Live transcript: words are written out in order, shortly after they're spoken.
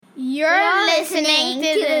You're listening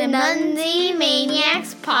to the Munzie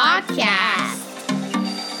Maniacs podcast.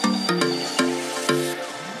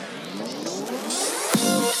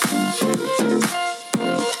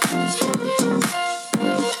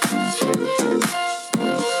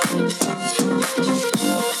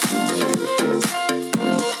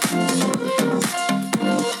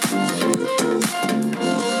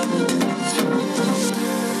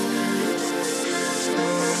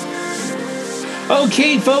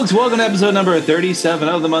 Okay, folks, welcome to episode number 37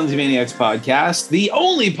 of the Munzie Maniacs podcast, the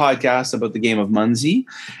only podcast about the game of Munzie.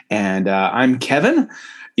 And I'm Kevin,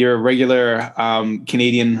 your regular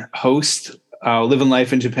Canadian host, living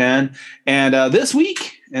life in Japan. And this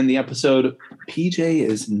week in the episode, PJ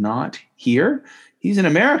is not here. He's in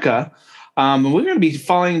America. And we're going to be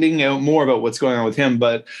finding out more about what's going on with him.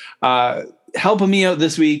 But helping me out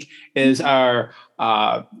this week is our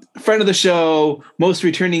friend of the show, most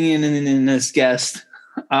returning in this guest,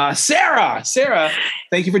 Sarah. Sarah,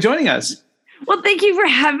 thank you for joining us. Well, thank you for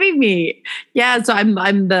having me. Yeah, so I'm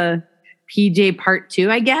the PJ part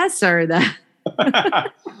 2, I guess, or the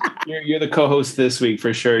you're the co-host this week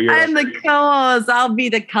for sure. I'm the co-host. I'll be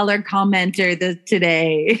the color commenter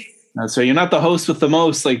today. So you're not the host with the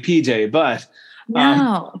most like PJ, but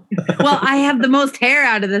no. Well, I have the most hair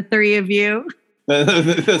out of the three of you.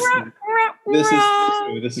 This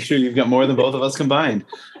is true. You've got more than both of us combined.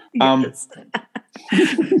 Yes.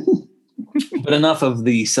 But enough of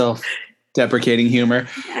the self-deprecating humor.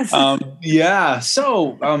 Yes.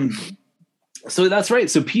 So that's right.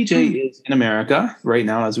 So PJ is in America right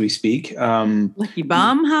now as we speak. Lucky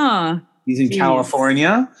bum, huh? He's in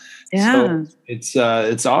California. Yeah. So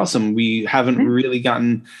it's awesome. We haven't really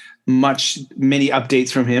gotten many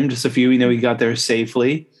updates from him. Just a few. We know he got there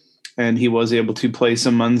safely. And he was able to play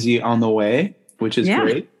some Munzie on the way, which is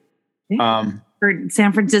great. Yeah.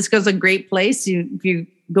 San Francisco's a great place. If you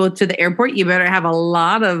go to the airport, you better have a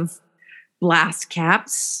lot of blast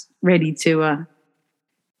caps ready to.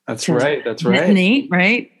 That's right. Detonate,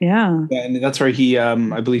 right? Yeah. And that's where he,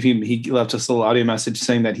 I believe he left us a little audio message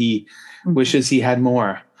saying that he wishes he had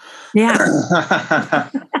more. Yeah.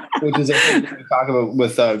 Which is a thing we talk about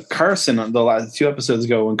with Carson the last 2 episodes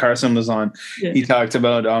ago when Carson was on. Yeah. He talked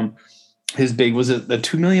about his big, was it the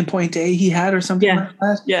 2 million point day he had or something like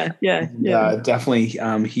that? Yeah. Definitely.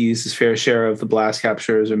 He used his fair share of the blast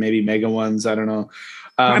captures or maybe mega ones. I don't know.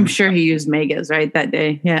 I'm sure he used megas right that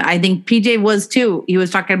day. Yeah, I think PJ was too. He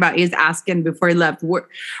was talking about, he was asking before he left, where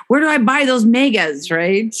do I buy those megas,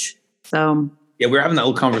 right? So yeah, we were having that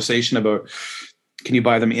little conversation about, can you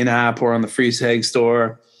buy them in app or on the Free Tag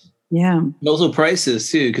store? Yeah. Those are prices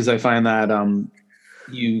too, because I find that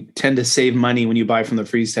you tend to save money when you buy from the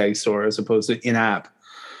Freeze Tag store as opposed to in app.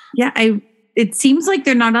 Yeah, it seems like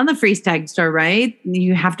they're not on the Freeze Tag store, right?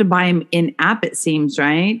 You have to buy them in app, it seems,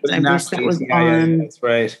 right? I wish that was on. Yeah, that's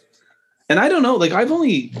right. And I don't know, like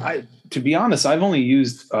to be honest, I've only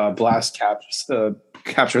used blast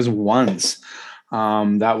captures once.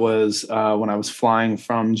 That was when I was flying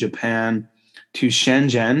from Japan to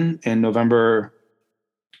Shenzhen in November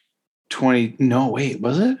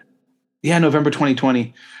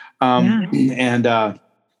 2020. And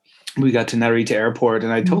we got to Narita Airport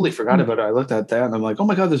and I totally forgot about it. I looked at that and I'm like, oh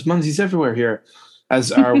my God, there's Munzies everywhere here, as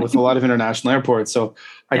are with a lot of international airports. So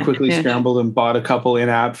I quickly scrambled and bought a couple in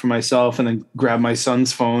app for myself and then grabbed my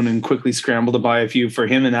son's phone and quickly scrambled to buy a few for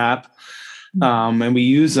him in app. And we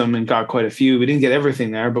used them and got quite a few. We didn't get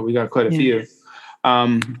everything there, but we got quite a few.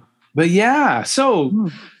 But yeah, so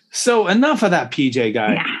enough of that PJ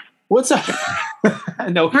guy. Yeah. What's up?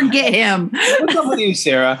 No, forget him. What's up with you,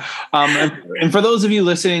 Sarah? And for those of you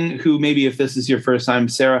listening who maybe if this is your first time,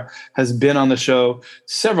 Sarah has been on the show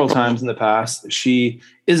several times in the past. She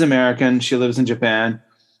is American. She lives in Japan.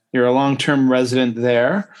 You're a long-term resident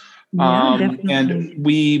there. And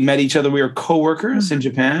we met each other. We were co-workers in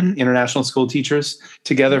Japan, international school teachers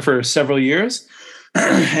together for several years.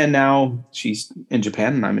 And now she's in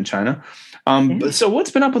Japan and I'm in China. So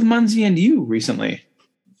what's been up with Munzie and you recently?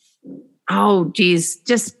 Oh, geez.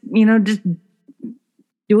 Just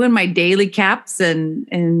doing my daily caps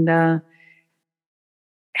and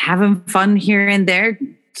having fun here and there,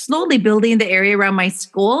 slowly building the area around my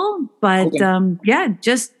school. But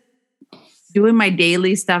just doing my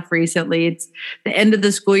daily stuff recently. It's the end of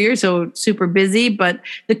the school year, so super busy. But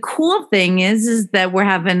the cool thing is that we're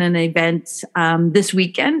having an event this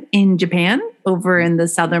weekend in Japan, over in the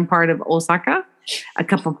southern part of Osaka. A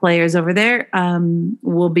couple players over there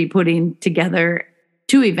will be putting together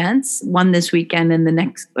 2 events, one this weekend and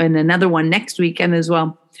another one next weekend as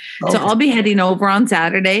well. Okay. So I'll be heading over on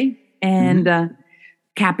Saturday and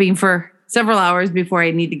capping for several hours before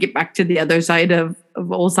I need to get back to the other side of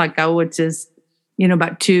Osaka, which is,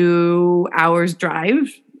 about 2 hours drive.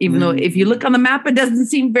 Even though if you look on the map, it doesn't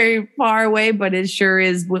seem very far away, but it sure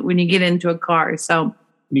is when you get into a car. So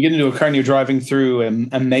you get into a car and you're driving through a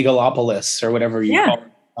megalopolis or whatever you call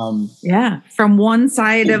it. From one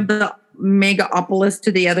side of the megapolis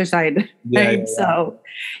to the other side. Right? So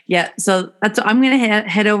that's I'm going to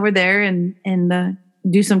head over there and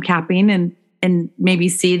do some capping and maybe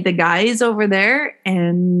see the guys over there,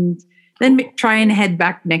 and then try and head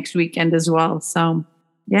back next weekend as well. So,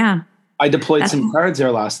 yeah. I deployed some cards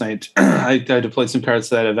there last night. I deployed some cards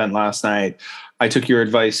to that event last night. I took your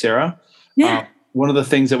advice, Sarah. Yeah. One of the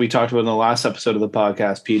things that we talked about in the last episode of the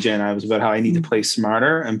podcast, PJ and I, was about how I need to play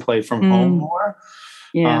smarter and play from home more.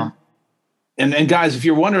 Yeah. And guys, if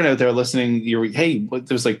you're wondering out there listening,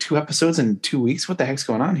 there's like 2 episodes in 2 weeks. What the heck's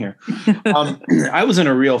going on here? I was in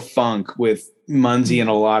a real funk with Munzie and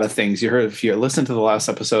a lot of things. If you listened to the last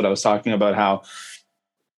episode, I was talking about how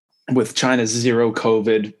with China's zero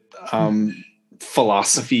COVID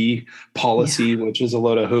philosophy policy, which is a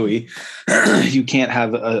load of hooey, you can't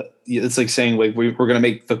have it's like saying like we're going to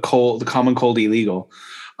make the common cold illegal.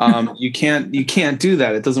 You can't do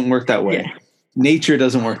that. It doesn't work that way. Yeah. Nature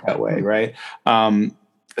doesn't work that way, right?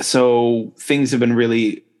 So things have been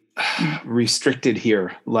really restricted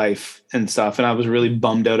here, life and stuff. And I was really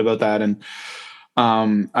bummed out about that. And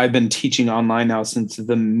I've been teaching online now since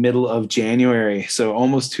the middle of January. So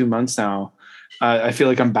almost 2 months now. I feel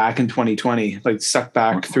like I'm back in 2020, like sucked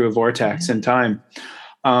back through a vortex in time.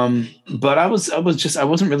 But I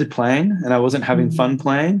wasn't really playing, and I wasn't having fun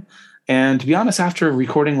playing. And to be honest, after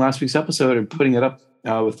recording last week's episode and putting it up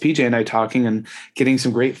with PJ and I talking and getting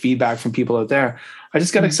some great feedback from people out there, I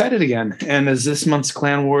just got excited again. And as this month's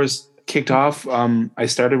Clan Wars kicked off, I've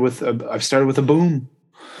started with a boom.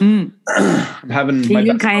 I'm having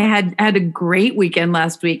you had a great weekend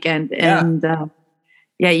last weekend, and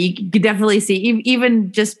you could definitely see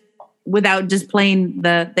even just without just playing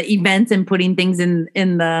the events and putting things in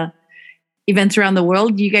the events around the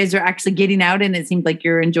world, you guys are actually getting out, and it seems like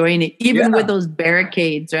you're enjoying it, even with those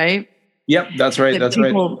barricades, right? Yep, that's right.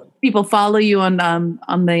 People follow you on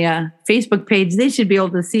the Facebook page. They should be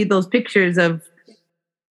able to see those pictures of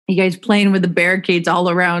you guys playing with the barricades all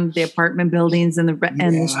around the apartment buildings and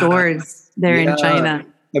the stores there in China.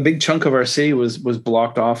 A big chunk of our city was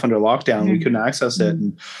blocked off under lockdown. We couldn't access it.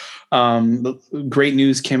 And great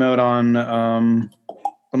news came out on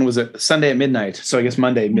when was it? Sunday at midnight. So I guess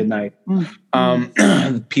Monday midnight.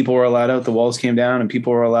 People were allowed out. The walls came down, and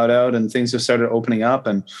people were allowed out, and things just started opening up.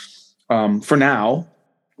 And for now,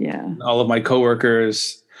 all of my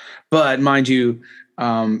coworkers. But mind you,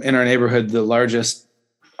 in our neighborhood, the largest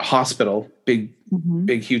hospital, big,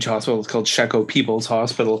 huge hospital, it's called Shekou People's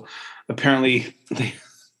Hospital. Apparently,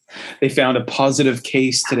 they found a positive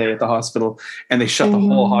case today at the hospital, and they shut the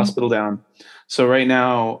whole hospital down. So right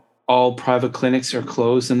now, all private clinics are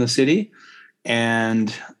closed in the city,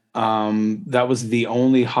 and that was the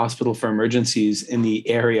only hospital for emergencies in the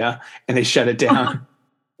area, and they shut it down.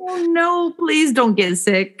 Oh no, please don't get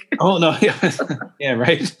sick. Oh no. Yeah,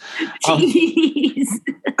 right. Jeez.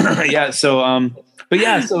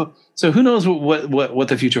 So who knows what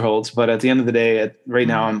the future holds, but at the end of the day, right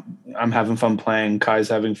now I'm having fun playing. Kai's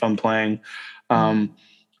having fun playing. I'm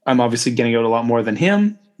obviously getting out a lot more than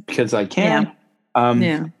him because I can.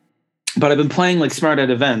 But I've been playing like smart at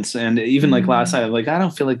events, and even like last night, I'm like, I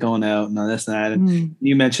don't feel like going out and this and that. And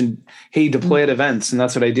you mentioned, hey, deploy at events, and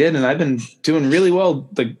that's what I did. And I've been doing really well,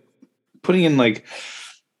 like putting in like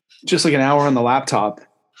just like an hour on the laptop,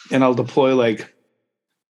 and I'll deploy like,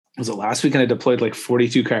 was it last weekend? I deployed like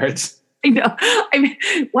 42 cards. I know. I mean,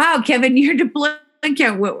 wow, Kevin, your deployment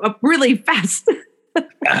count went up really fast.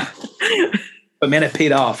 But man, it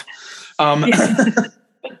paid off. I mean,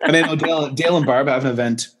 Dale and Barb have an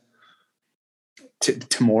event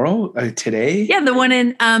today. Yeah, the one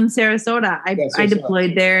in Sarasota. I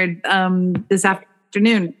deployed there this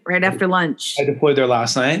afternoon, right after lunch. I deployed there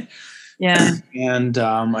last night. Yeah. And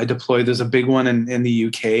I deployed, there's a big one in the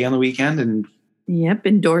UK on the weekend. And yep,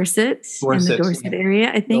 in Dorset in the Dorset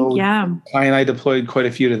area, I think. So, Kai and I deployed quite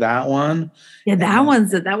a few to that one. Yeah,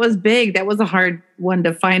 that was big. That was a hard one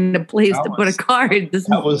to find a place to put a card this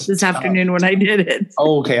afternoon when I did it.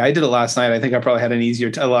 Oh, okay. I did it last night. I think I probably had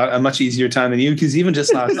a much easier time than you, because even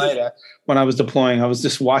just last night when I was deploying, I was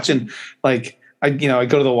just watching, like I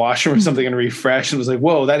go to the washroom or something and refresh, and was like,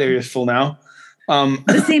 whoa, that area is full now.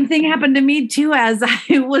 The same thing happened to me too. As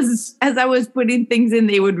I was putting things in,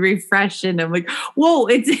 they would refresh, and I'm like, whoa,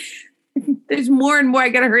 there's more and more. I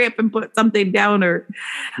got to hurry up and put something down, or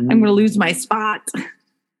I'm going to lose my spot.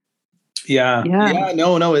 Yeah.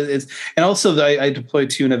 No, it's and also I deployed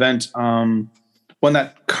to an event, one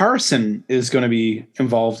that Carson is going to be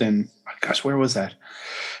involved in. Oh, gosh, where was that?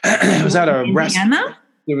 It was at a restaurant.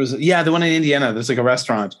 There was the one in Indiana. There's like a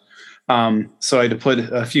restaurant. So I deployed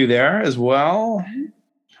a few there as well.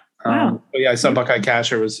 Wow. But yeah, I saw Buckeye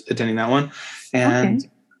Casher was attending that one, and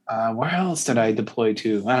where else did I deploy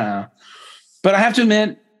to? I don't know. But I have to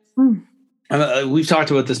admit, we've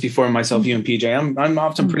talked about this before, myself, you and PJ. I'm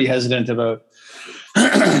often pretty hesitant about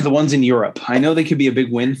the ones in Europe. I know they could be a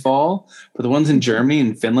big windfall, but the ones in Germany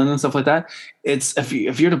and Finland and stuff like that, it's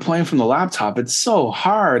if you're deploying from the laptop, it's so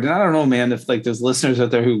hard. And I don't know, man, if like there's listeners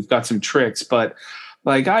out there who've got some tricks, but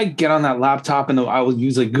like I get on that laptop and I will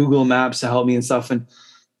use like Google Maps to help me and stuff. And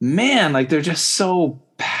man, like they're just so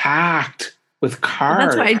packed with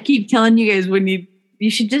cards. Well, that's why I keep telling you guys you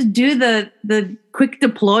should just do the quick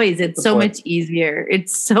deploys. It's so much easier.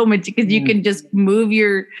 It's so much because you can just move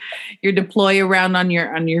your deploy around on your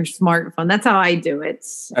smartphone. That's how I do it.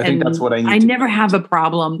 I think that's what I need. I never have a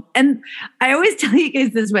problem. And I always tell you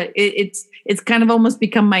guys this, but it's kind of almost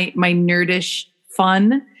become my nerdish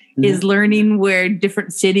fun is learning where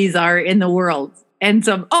different cities are in the world. And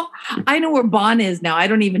so, I know where Bonn is now. I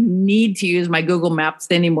don't even need to use my Google Maps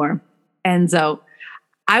anymore. And so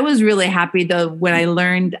I was really happy though when I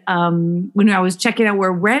learned when I was checking out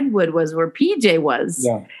where Redwood was, where PJ was.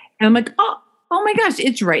 Yeah. And I'm like, oh my gosh,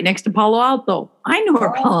 it's right next to Palo Alto. I know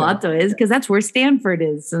where Palo Alto is because that's where Stanford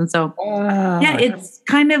is. And so it's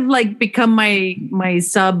kind of like become my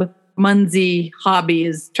sub Munzie hobby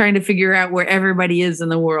is trying to figure out where everybody is in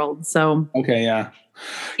the world. So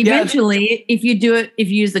eventually, if you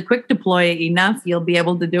use the quick deploy enough, you'll be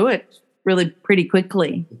able to do it really pretty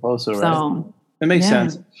quickly. Also, right. It makes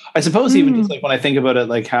sense. I suppose even just like when I think about it,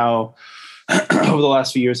 like how over the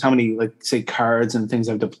last few years, how many like say cards and things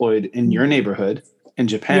I've deployed in your neighborhood in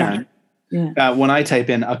Japan. Yeah. When I type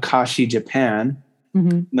in Akashi Japan,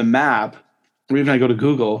 the map, or even I go to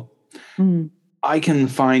Google, I can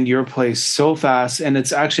find your place so fast. And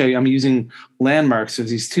it's actually, I'm using landmarks. There's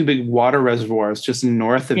these two big water reservoirs just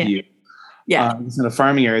north of you. Yeah. It's in a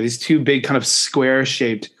farming area, these two big kind of square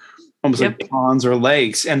shaped, almost like ponds or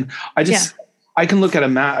lakes. And I can look at a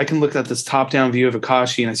map. I can look at this top down view of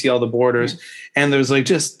Akashi and I see all the borders and there's like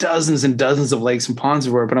just dozens and dozens of lakes and ponds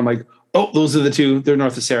everywhere. But I'm like, oh, those are the two. They're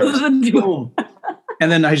north of Sarah. Boom.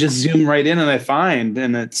 And then I just zoom right in and I find,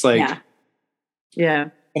 and it's like,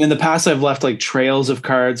 And in the past, I've left like trails of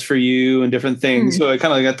cards for you and different things. So I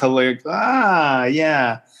kind of got to like,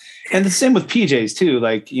 And the same with PJ's too.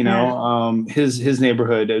 Like, you know, his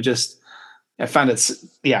neighborhood, I found it,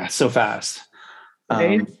 so fast.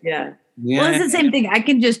 Right? Well, it's the same thing. I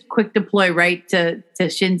can just quick deploy right to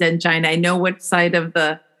Shenzhen, China. I know what side of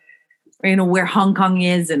where Hong Kong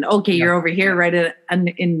is. And you're over here right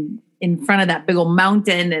in front of that big old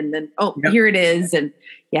mountain. And then, here it is. And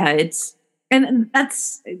and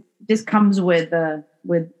that's it just comes with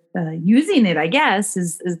using it, I guess,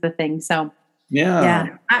 is the thing. So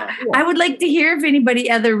I would like to hear if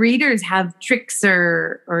anybody, other readers, have tricks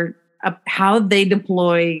or how they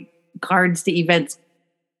deploy cards to events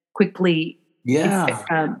quickly,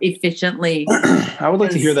 efficiently. I would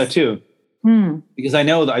like to hear that too, because I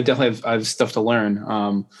know that I definitely have stuff to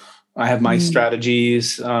learn. I have my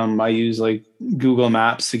strategies. I use like Google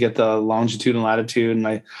Maps to get the longitude and latitude, and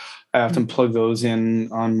I often plug those in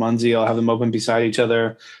on Munzie. I'll have them open beside each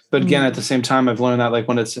other. But again, at the same time, I've learned that like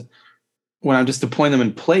when I'm just deploying them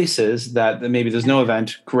in places that maybe there's no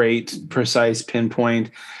event, great, precise, pinpoint.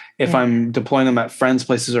 If I'm deploying them at friends'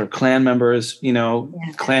 places or clan members,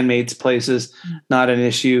 clan mates' places, not an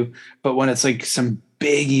issue. But when it's like some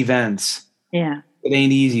big events, it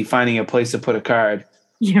ain't easy finding a place to put a card.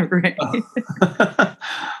 Yeah, right.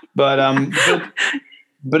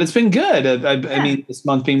 But it's been good. I mean, this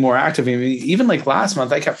month being more active. I mean, even like last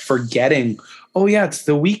month, I kept forgetting. Oh yeah, it's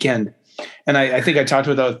the weekend, and I think I talked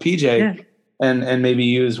about that with PJ, and maybe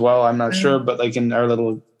you as well. I'm not sure, but like in our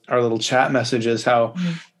little chat messages, how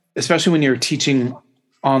especially when you're teaching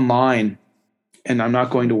online, and I'm not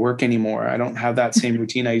going to work anymore. I don't have that same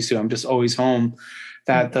routine I used to. I'm just always home.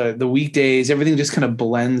 That the weekdays, everything just kind of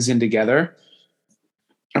blends in together.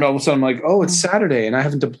 And all of a sudden I'm like, oh, it's Saturday and I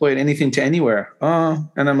haven't deployed anything to anywhere. And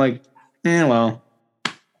I'm like, well,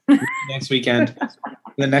 next weekend.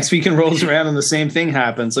 The next weekend rolls around and the same thing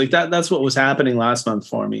happens. Like that's what was happening last month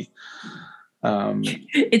for me.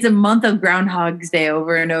 It's a month of Groundhog's Day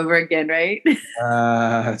over and over again, right?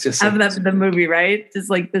 Just have that in the movie, right? Just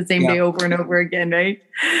like the same day over and over again, right?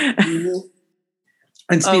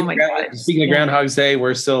 And speaking of Groundhog's Day,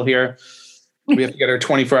 we're still here. We have to get our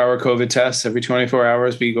 24-hour COVID tests. Every 24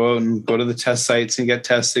 hours, we go out and go to the test sites and get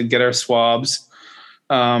tested, get our swabs.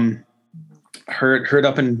 Herd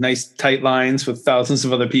up in nice tight lines with thousands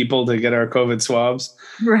of other people to get our COVID swabs.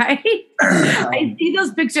 Right. I see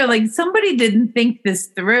those pictures like somebody didn't think this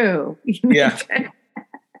through. Yeah.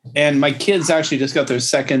 And my kids actually just got their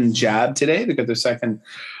second jab today. They got their second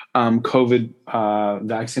COVID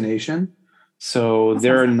vaccination. So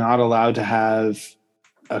they're not allowed to have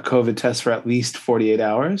a COVID test for at least 48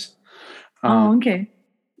 hours. Okay.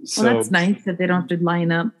 So well, that's nice that they don't have to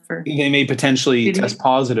line up for. They may potentially test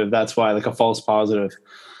positive. That's why, like a false positive.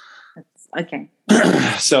 Okay.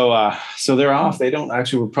 So they're off. They don't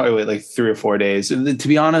actually. We'll probably wait like 3 or 4 days. To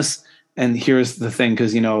be honest, and here's the thing,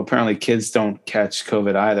 because apparently kids don't catch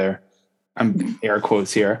COVID either. I'm air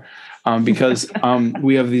quotes here, because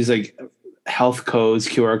we have these like health codes,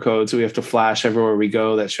 QR codes that we have to flash everywhere we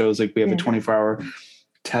go. That shows like we have a 24-hour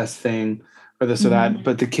test thing or this or that.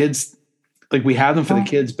 But the kids. Like we have them for the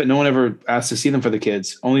kids, but no one ever asks to see them for the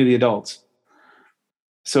kids, only the adults.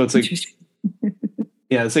 So it's like,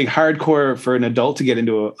 yeah, it's like hardcore for an adult to get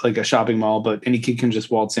into a shopping mall, but any kid can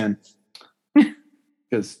just waltz in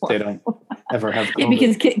because they don't ever have COVID. Yeah,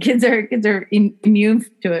 because kids are immune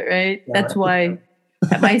to it, right? Yeah, that's why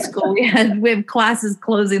at my school we have classes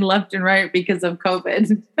closing left and right because of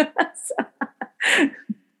COVID.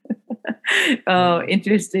 Oh,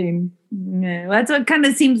 interesting. Yeah, well, that's what kind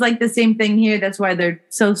of seems like the same thing here. That's why they're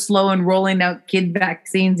so slow in rolling out kid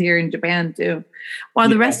vaccines here in Japan too. While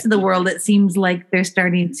the rest of the world, it seems like they're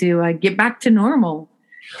starting to get back to normal.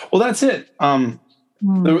 Well, that's it.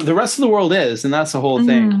 The rest of the world is, and that's the whole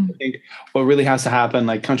thing. I think what really has to happen,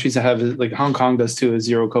 like countries that have, like Hong Kong does too, a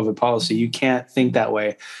zero COVID policy. You can't think that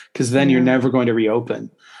way because then you're never going to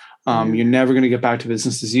reopen. You're never going to get back to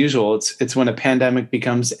business as usual. It's when a pandemic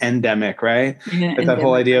becomes endemic, right? Yeah, that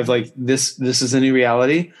whole idea of like this is a new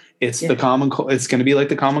reality. It's the common cold. It's going to be like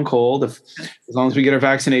the common cold. As long as we get our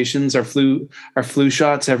vaccinations, our flu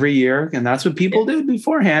shots every year, and that's what people did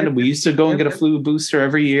beforehand. We used to go and get a flu booster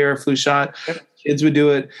every year, a flu shot. Kids would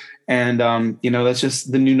do it, and that's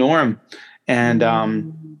just the new norm. And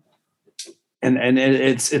And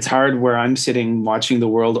it's hard where I'm sitting watching the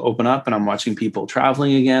world open up, and I'm watching people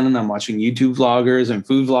traveling again, and I'm watching YouTube vloggers and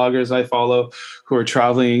food vloggers I follow who are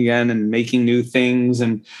traveling again and making new things.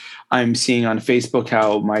 And I'm seeing on Facebook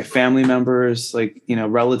how my family members, like,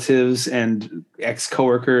 relatives and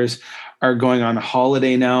ex-coworkers are going on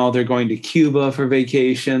holiday now. They're going to Cuba for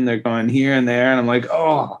vacation. They're going here and there. And I'm like,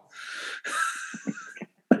 oh,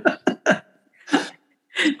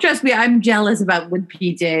 trust me, I'm jealous with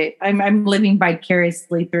PJ. I'm living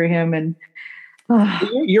vicariously through him, and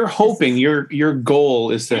you're hoping your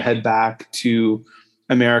goal is to head back to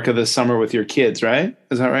America this summer with your kids, right?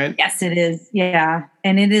 Is that right? Yes, it is. Yeah,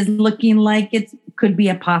 and it is looking like it could be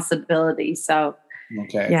a possibility. So,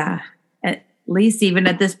 okay, yeah, at least even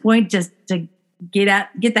at this point, just to get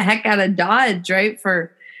the heck out of Dodge, right,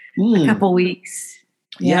 for a couple weeks.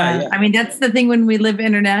 Yeah. I mean, that's the thing when we live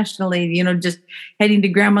internationally, just heading to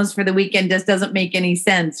grandma's for the weekend just doesn't make any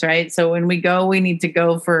sense, right? So when we go, we need to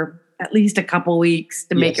go for at least a couple weeks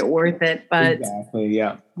to make it worth it. But exactly,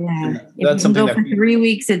 yeah. If we can go for 3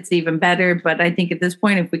 weeks, it's even better. But I think at this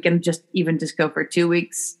point, if we can just go for 2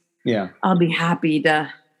 weeks, I'll be happy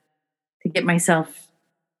to get myself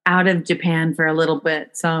out of Japan for a little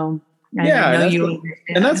bit. So I know you understand.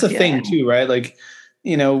 And that's the thing too, right? Like,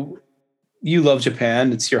 you love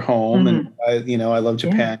Japan. It's your home. And I love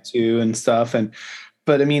Japan too and stuff.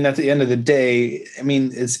 But I mean, at the end of the day, I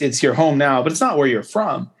mean, it's your home now, but it's not where you're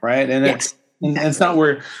from. Right. And it's not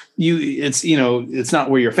where it's not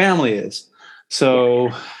where your family is. So,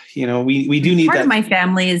 we do need part that. Of my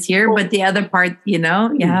family is here, but the other part,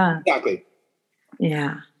 Exactly.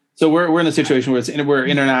 Yeah. So we're in a situation where we're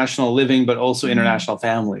international living, but also international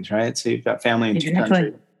families, right? So you've got family in two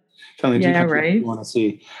countries. Right. You want to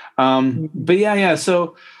see. But yeah.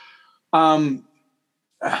 So, so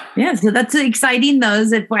that's exciting.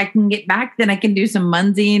 Those, if I can get back, then I can do some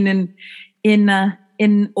munzing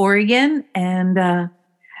in Oregon. And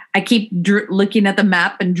I keep looking at the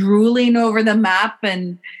map and drooling over the map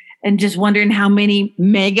and just wondering how many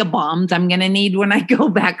mega bombs I'm going to need when I go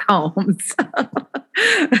back home.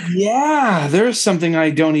 Yeah, there's something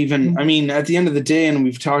I don't even, I mean, at the end of the day, and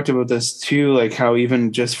we've talked about this too, like how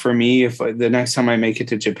even just for me, if the next time I make it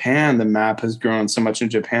to Japan, the map has grown so much in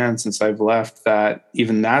Japan since I've left that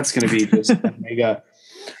even that's going to be just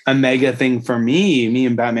a mega thing for me. Me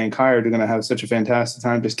and Batman Kai are going to have such a fantastic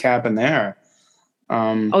time just capping there.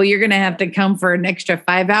 You're going to have to come for an extra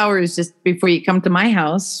 5 hours just before you come to my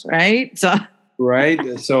house, right? So,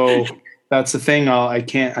 right. So that's the thing. I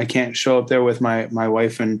can't show up there with my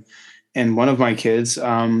wife and one of my kids.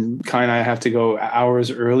 I have to go hours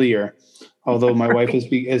earlier. Although my wife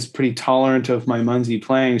is pretty tolerant of my Munzie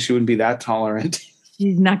playing, she wouldn't be that tolerant.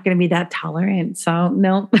 She's not going to be that tolerant. So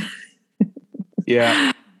no.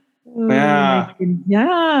 Yeah. Yeah.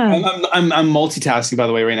 I'm multitasking, by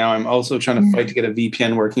the way, right now. I'm also trying to fight to get a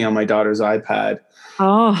VPN working on my daughter's iPad.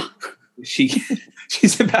 Oh.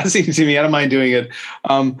 She's been passing it to me. I don't mind doing it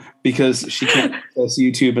because she can't access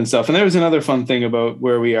YouTube and stuff. And there was another fun thing about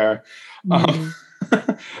where we are.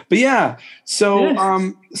 But yeah, so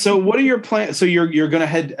what are your plans? So you're going to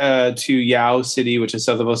head to Yao City, which is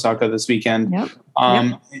south of Osaka, this weekend. Yep.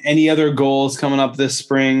 Any other goals coming up this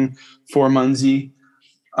spring for Munzie?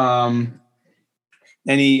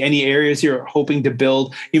 Any areas you're hoping to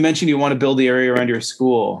build? You mentioned you want to build the area around your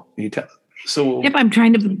school. Yep, I'm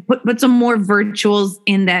trying to put some more virtuals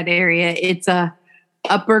in that area. It's a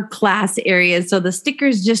upper class area, so the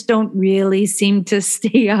stickers just don't really seem to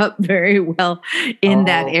stay up very well in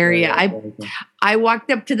that area. I walked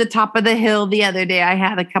up to the top of the hill the other day. I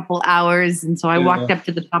had a couple hours, and so I walked up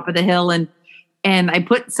to the top of the hill and I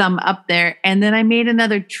put some up there, and then I made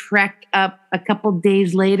another trek up a couple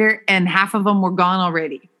days later, and half of them were gone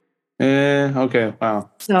already. Okay, wow.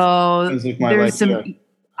 So there's some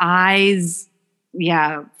eyes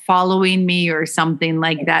following me or something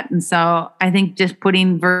like that. And so I think just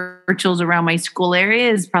putting virtuals around my school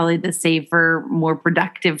area is probably the safer, more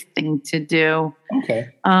productive thing to do. Okay.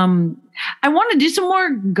 I want to do some more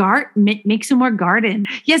make some more garden.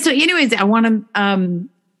 Yeah. So anyways, I want to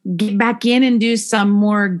get back in and do some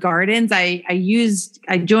more gardens. I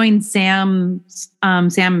joined Sam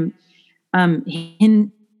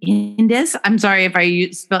Hindes. I'm sorry if I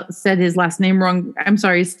said his last name wrong. I'm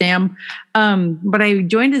sorry, Sam. But I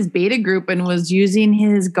joined his beta group and was using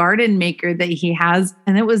his garden maker that he has.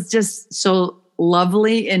 And it was just so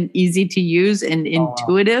lovely and easy to use and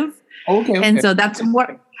intuitive. Okay. And so that's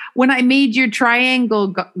when I made your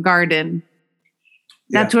triangle garden,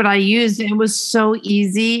 that's what I used. It was so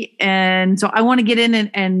easy. And so I want to get in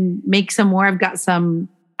and make some more. I've got some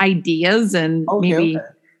ideas and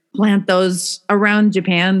plant those around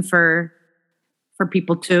Japan for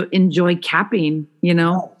people to enjoy capping,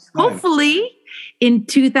 Nice. Hopefully in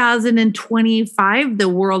 2025, the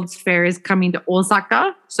World's Fair is coming to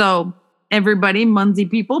Osaka. So everybody,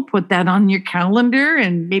 Munzie people, put that on your calendar,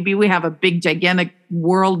 and maybe we have a big, gigantic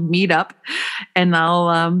world meetup, and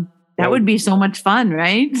that would be so much fun,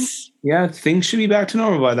 right? Yeah, things should be back to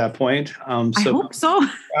normal by that point. I hope so.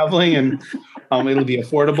 Traveling and it'll be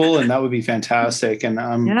affordable, and that would be fantastic. And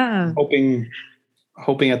I'm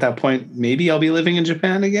hoping at that point maybe I'll be living in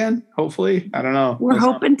Japan again. Hopefully, I don't know. We're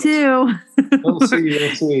hoping to. We'll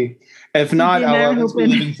see. If not, I'll always be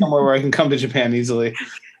living somewhere where I can come to Japan easily.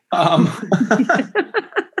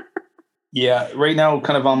 Yeah, right now,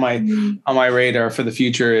 kind of on my radar for the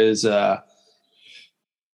future is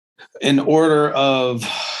in order of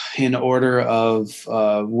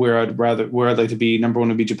where I'd like to be. Number one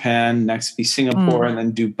would be Japan, next would be Singapore, and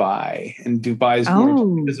then Dubai. And Dubai is more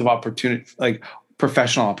because of opportunity, like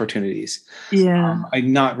professional opportunities. Yeah,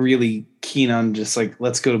 I'm not really keen on just like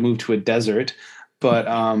let's move to a desert, but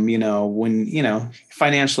when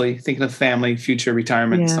financially thinking of family, future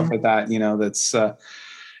retirement, stuff like that. That's. So,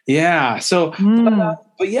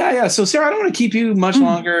 but yeah. So Sarah, I don't want to keep you much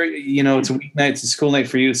longer. It's a weeknight. It's a school night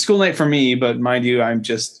for you. School night for me, but mind you,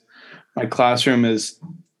 my classroom is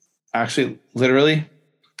actually literally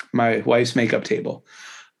my wife's makeup table.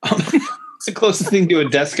 It's the closest thing to a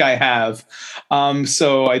desk I have.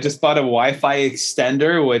 So I just bought a Wi-Fi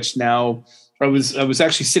extender, which now I was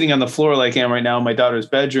actually sitting on the floor like I am right now in my daughter's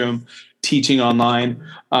bedroom teaching online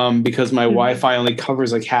because my Wi-Fi only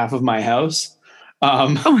covers like half of my house.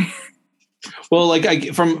 Well,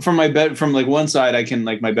 like from my bed, from like one side, I can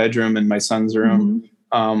like my bedroom and my son's room.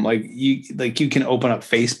 You can open up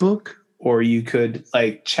Facebook or you could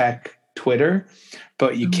like check Twitter,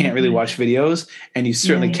 but you can't really watch videos, and you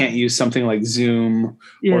certainly can't use something like Zoom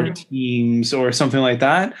or Teams or something like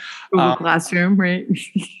that. Google Classroom, right?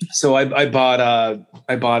 So I bought a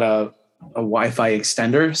Wi-Fi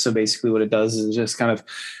extender. So basically what it does is just kind of,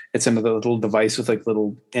 it's another little device with like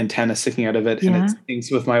little antenna sticking out of it, and it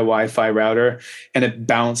syncs with my Wi-Fi router, and it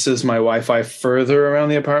bounces my Wi-Fi further around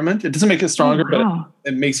the apartment. It doesn't make it stronger, but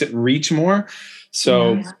it makes it reach more.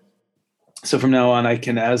 So, so from now on, I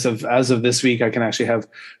can, as of this week, I can actually have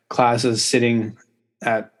classes sitting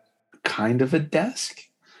at kind of a desk,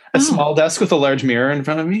 a small desk with a large mirror in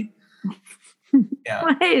front of me. Yeah,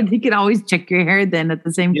 well, you can always check your hair then at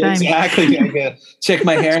the same time. Exactly. I can check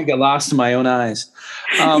my hair and get lost in my own eyes.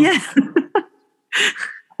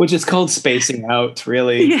 which is called spacing out,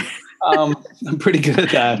 really. Yeah. I'm pretty good at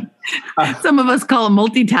that. Some of us call it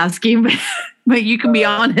multitasking, but you can be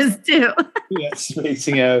honest too. Yeah,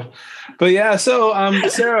 spacing out. But yeah, so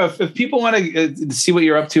Sarah, if people want to see what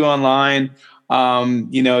you're up to online,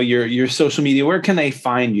 your social media, where can they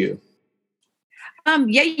find you?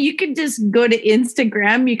 You can just go to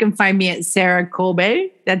Instagram. You can find me at Sarah Kobe.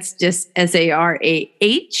 That's just Sarah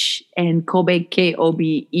and Kobe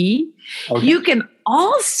Kobe. Okay. You can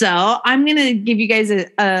also, I'm going to give you guys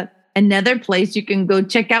another place you can go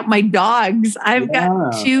check out my dogs. I've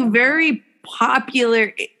got 2 very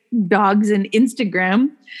popular dogs in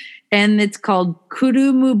Instagram, and it's called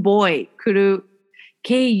Kurumu Boy. Kurumu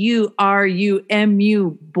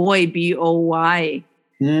Boy BOY.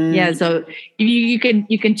 Yeah, so you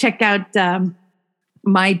can check out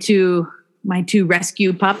my two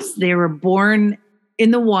rescue pups. They were born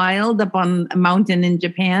in the wild up on a mountain in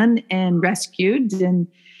Japan and rescued, and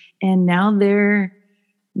now they're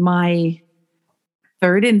my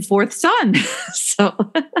 3rd and 4th son. So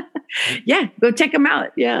yeah, go check them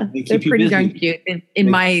out. Yeah, they're pretty darn cute in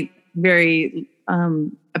my very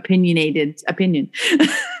opinionated opinion.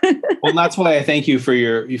 Well, that's why I thank you for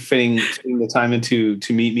you fitting the time to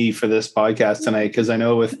meet me for this podcast tonight, because I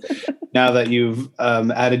know now that you've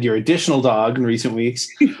added your additional dog in recent weeks,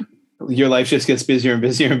 your life just gets busier and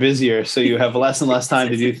busier and busier. So you have less and less time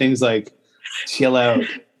to do things like chill out.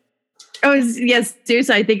 Yes,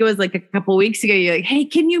 seriously. I think it was like a couple weeks ago. You're like, "Hey,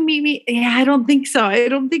 can you meet me?" Yeah, I don't think so.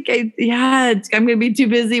 I'm going to be too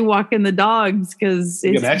busy walking the dogs because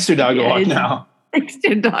it's an extra dog to walk now.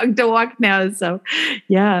 Extra dog to walk now. So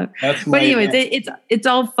yeah. But anyways, it's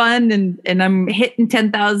all fun and I'm hitting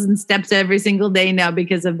 10,000 steps every single day now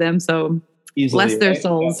because of them. So easily, bless their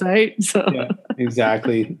souls, right? So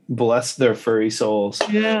exactly. Bless their furry souls.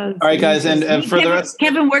 Yeah. All right, guys. And for the rest,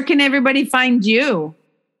 Kevin, where can everybody find you?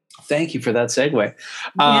 Thank you for that segue.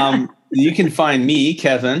 You can find me,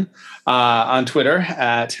 Kevin, on Twitter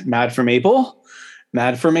at Mad for Maple.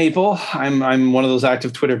 Mad for Maple. I'm one of those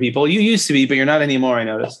active Twitter people. You used to be, but you're not anymore, I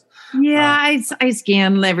noticed. Yeah, I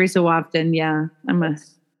scan every so often. Yeah, I'm a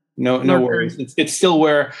no worries. It's still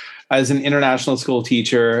where, as an international school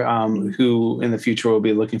teacher, who in the future will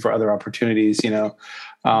be looking for other opportunities.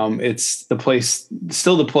 It's the place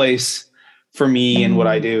for me and what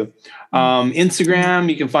I do. Instagram,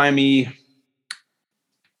 you can find me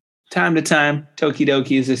time to time,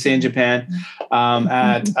 Tokidoki, as they say in Japan,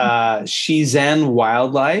 at Shizen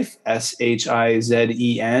Wildlife,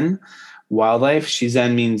 SHIZEN Wildlife.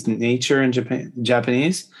 Shizen means nature in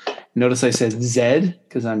Japanese. Notice I said Z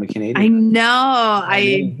because I'm a Canadian. I know.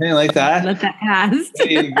 I like that. Let that pass. There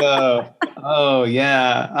you go. Oh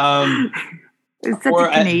yeah. It's such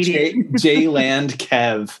a Canadian. Jland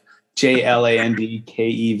Kev,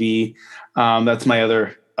 JLANDKEV. That's my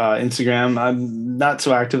other Instagram. I'm not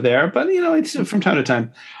so active there, but it's from time to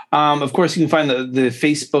time. Of course, you can find the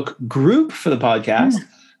Facebook group for the podcast.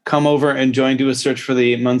 Come over and join. Do a search for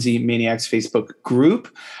the Munzie Maniacs Facebook group.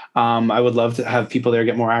 I would love to have people there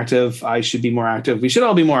get more active. I should be more active. We should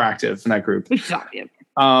all be more active in that group.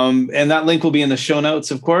 And that link will be in the show notes,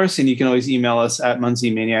 of course. And you can always email us at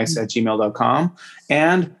munziemaniacs@gmail.com.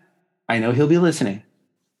 And I know he'll be listening.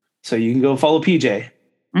 So you can go follow PJ.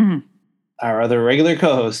 Mm-hmm. Our other regular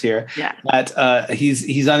co-host here. Yeah.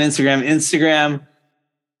 He's on Instagram,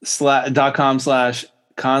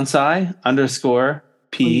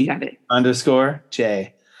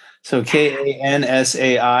 Instagram.com/Kansai_P_J. So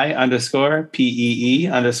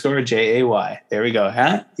KANSAI_PEE_JAY. There we go.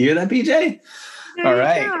 Huh? You hear that, PJ? All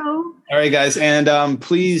right. All right, guys. And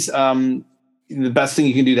please, the best thing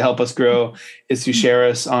you can do to help us grow is to share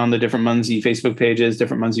us on the different Munzie Facebook pages,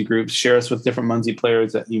 different Munzie groups, share us with different Munzie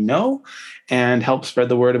players that you know, and help spread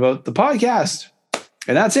the word about the podcast.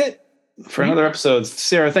 And that's it for another episode.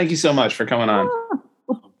 Sarah, thank you so much for coming on.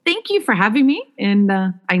 Well, thank you for having me. And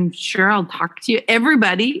I'm sure I'll talk to you,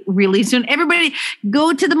 everybody, really soon. Everybody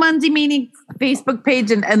go to the Munzie Maniacs Facebook page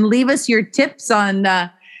and leave us your tips on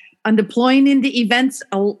deploying into events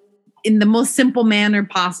in the most simple manner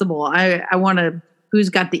possible. I want to, who's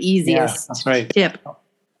got the easiest that's right. tip.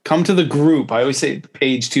 Come to the group. I always say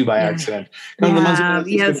page 2 by accident. Come to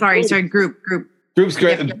the sorry, group. Group's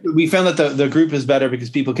great. Yep. We found that the group is better because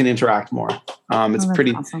people can interact more. It's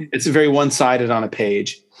pretty, awesome. It's very one-sided on a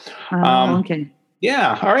page. Okay.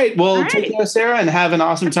 Yeah. All right. Well, take care, Sarah, and have an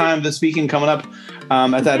awesome time this weekend coming up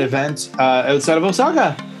at that event outside of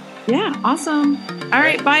Osaka. Yeah. Awesome. All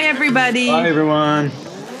right. Bye, everybody. Bye, everyone.